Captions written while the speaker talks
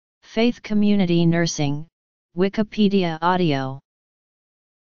Faith Community Nursing, Wikipedia Audio.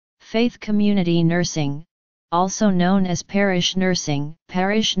 Faith Community Nursing, also known as parish nursing,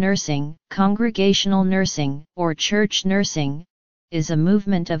 congregational nursing, or church nursing, is a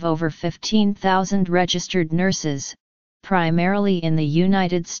movement of over 15,000 registered nurses, primarily in the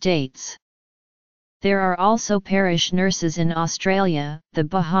United States. There are also parish nurses in Australia, the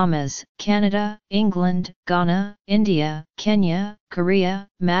Bahamas, Canada, England, Ghana, India, Kenya, Korea,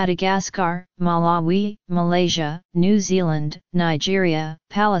 Madagascar, Malawi, Malaysia, New Zealand, Nigeria,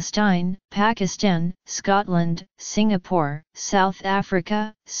 Palestine, Pakistan, Scotland, Singapore, South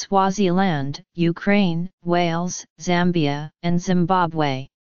Africa, Swaziland, Ukraine, Wales, Zambia, and Zimbabwe.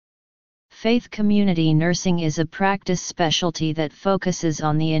 Faith community nursing is a practice specialty that focuses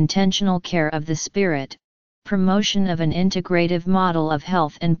on the intentional care of the spirit, promotion of an integrative model of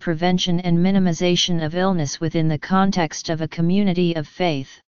health and prevention and minimization of illness within the context of a community of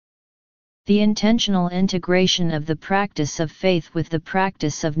faith. The intentional integration of the practice of faith with the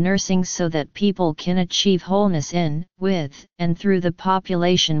practice of nursing so that people can achieve wholeness in, with, and through the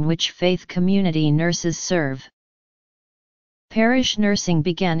population which faith community nurses serve. Parish nursing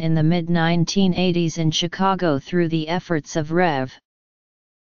began in the mid-1980s in Chicago through the efforts of Rev.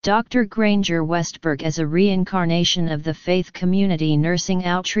 Dr. Granger Westberg as a reincarnation of the faith community nursing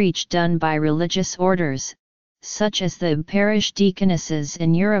outreach done by religious orders, such as the parish deaconesses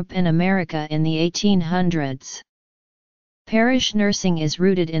in Europe and America in the 1800s. Parish nursing is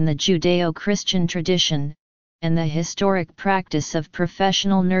rooted in the Judeo-Christian tradition, and the historic practice of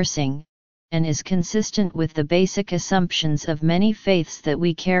professional nursing, and is consistent with the basic assumptions of many faiths that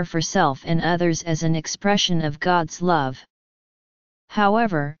we care for self and others as an expression of God's love.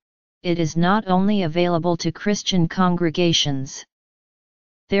 However, it is not only available to Christian congregations.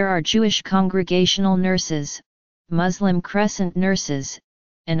 There are Jewish congregational nurses, Muslim crescent nurses,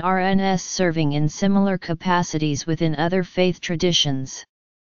 and RNs serving in similar capacities within other faith traditions.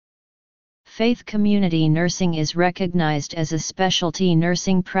 Faith community nursing is recognized as a specialty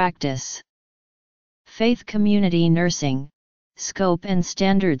nursing practice. Faith community nursing, scope and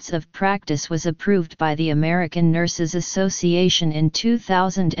standards of practice was approved by the American Nurses Association in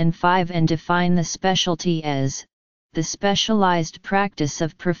 2005 and define the specialty as the specialized practice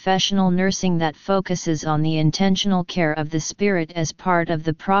of professional nursing that focuses on the intentional care of the spirit as part of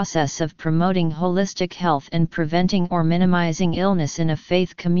the process of promoting holistic health and preventing or minimizing illness in a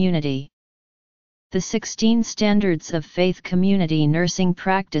faith community. The 16 standards of faith community nursing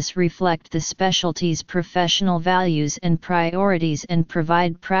practice reflect the specialty's professional values and priorities and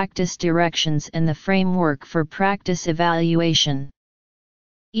provide practice directions and the framework for practice evaluation.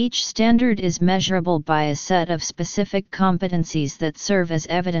 Each standard is measurable by a set of specific competencies that serve as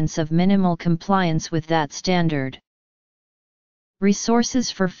evidence of minimal compliance with that standard.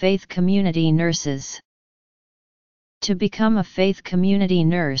 Resources for faith community nurses. To become a faith community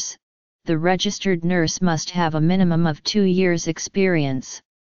nurse, the registered nurse must have a minimum of 2 years' experience,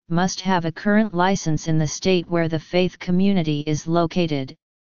 must have a current license in the state where the faith community is located,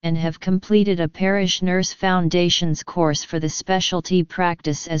 and have completed a Parish Nurse Foundations course for the specialty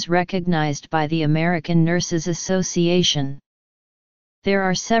practice as recognized by the American Nurses Association. There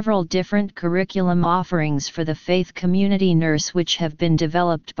are several different curriculum offerings for the faith community nurse which have been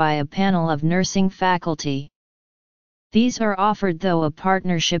developed by a panel of nursing faculty. These are offered through a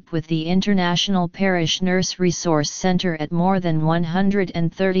partnership with the International Parish Nurse Resource Center at more than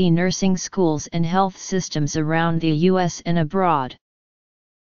 130 nursing schools and health systems around the U.S. and abroad.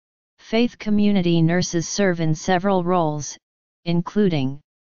 Faith community nurses serve in several roles, including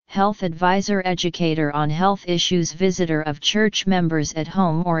health advisor, educator on health issues, visitor of church members at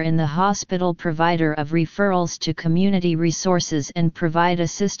home or in the hospital, provider of referrals to community resources and provide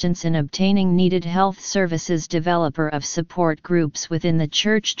assistance in obtaining needed health services, developer of support groups within the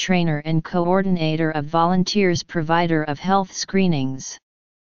church, trainer and coordinator of volunteers, provider of health screenings.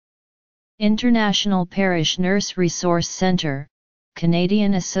 International Parish Nurse Resource Center,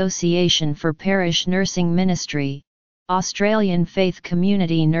 Canadian Association for Parish Nursing Ministry, Australian Faith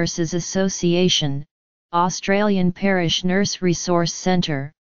Community Nurses Association, Australian Parish Nurse Resource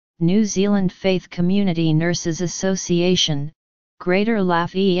Centre, New Zealand Faith Community Nurses Association, Greater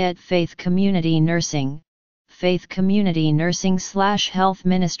Lafayette Faith Community Nursing, Faith Community Nursing / Health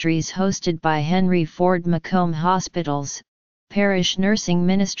Ministries hosted by Henry Ford Macomb Hospitals, Parish Nursing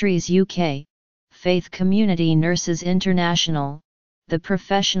Ministries UK, Faith Community Nurses International, the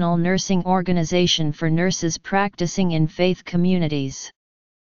professional nursing organization for nurses practicing in faith communities.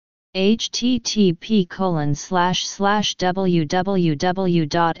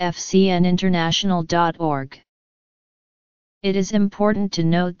 http://www.fcninternational.org It is important to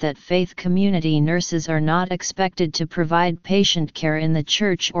note that faith community nurses are not expected to provide patient care in the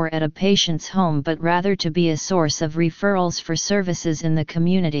church or at a patient's home, but rather to be a source of referrals for services in the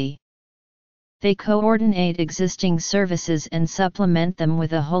community. They coordinate existing services and supplement them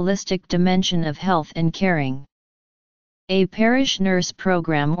with a holistic dimension of health and caring. A parish nurse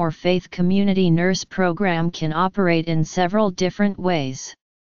program or faith community nurse program can operate in several different ways.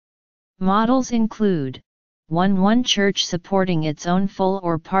 Models include 1. Church supporting its own full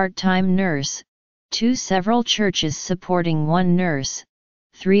or part-time nurse, 2. Several churches supporting one nurse,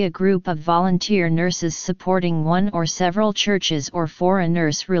 3. A group of volunteer nurses supporting one or several churches, or 4. A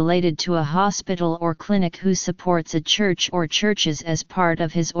nurse related to a hospital or clinic who supports a church or churches as part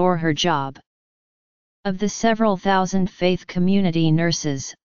of his or her job. Of the several thousand faith community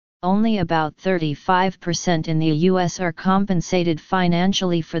nurses, only about 35% in the U.S. are compensated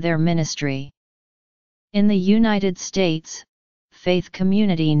financially for their ministry. In the United States, faith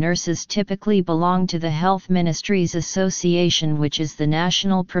community nurses typically belong to the Health Ministries Association, which is the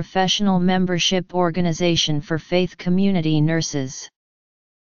national professional membership organization for faith community nurses.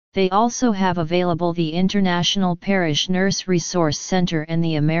 They also have available the International Parish Nurse Resource Center and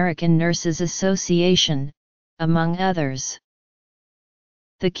the American Nurses Association, among others.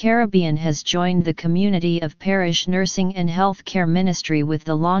 The Caribbean has joined the community of parish nursing and healthcare ministry with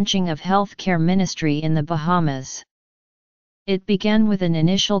the launching of healthcare ministry in the Bahamas. It began with an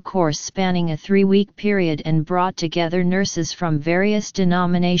initial course spanning a 3-week period and brought together nurses from various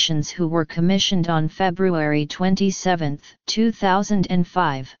denominations who were commissioned on February 27,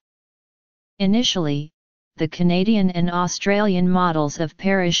 2005. Initially, the Canadian and Australian models of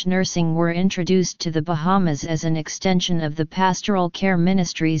parish nursing were introduced to the Bahamas as an extension of the Pastoral Care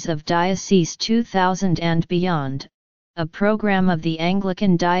Ministries of Diocese 2000 and Beyond, a program of the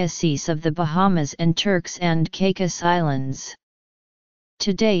Anglican Diocese of the Bahamas and Turks and Caicos Islands.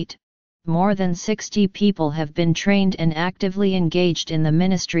 To date, more than 60 people have been trained and actively engaged in the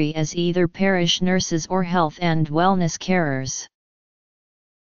ministry as either parish nurses or health and wellness carers.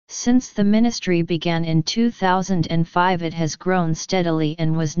 Since the ministry began in 2005, it has grown steadily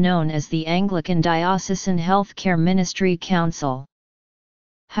and was known as the Anglican Diocesan Healthcare Ministry Council.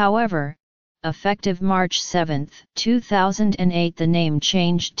 However, effective March 7, 2008, the name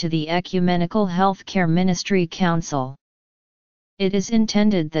changed to the Ecumenical Healthcare Ministry Council. It is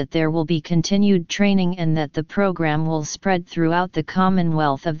intended that there will be continued training and that the program will spread throughout the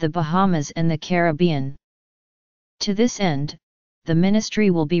Commonwealth of the Bahamas and the Caribbean. To this end, the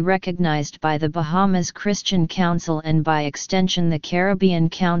ministry will be recognized by the Bahamas Christian Council and by extension the Caribbean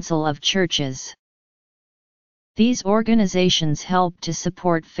Council of Churches. These organizations help to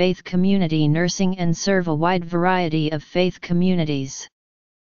support faith community nursing and serve a wide variety of faith communities.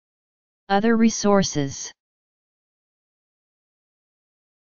 Other resources.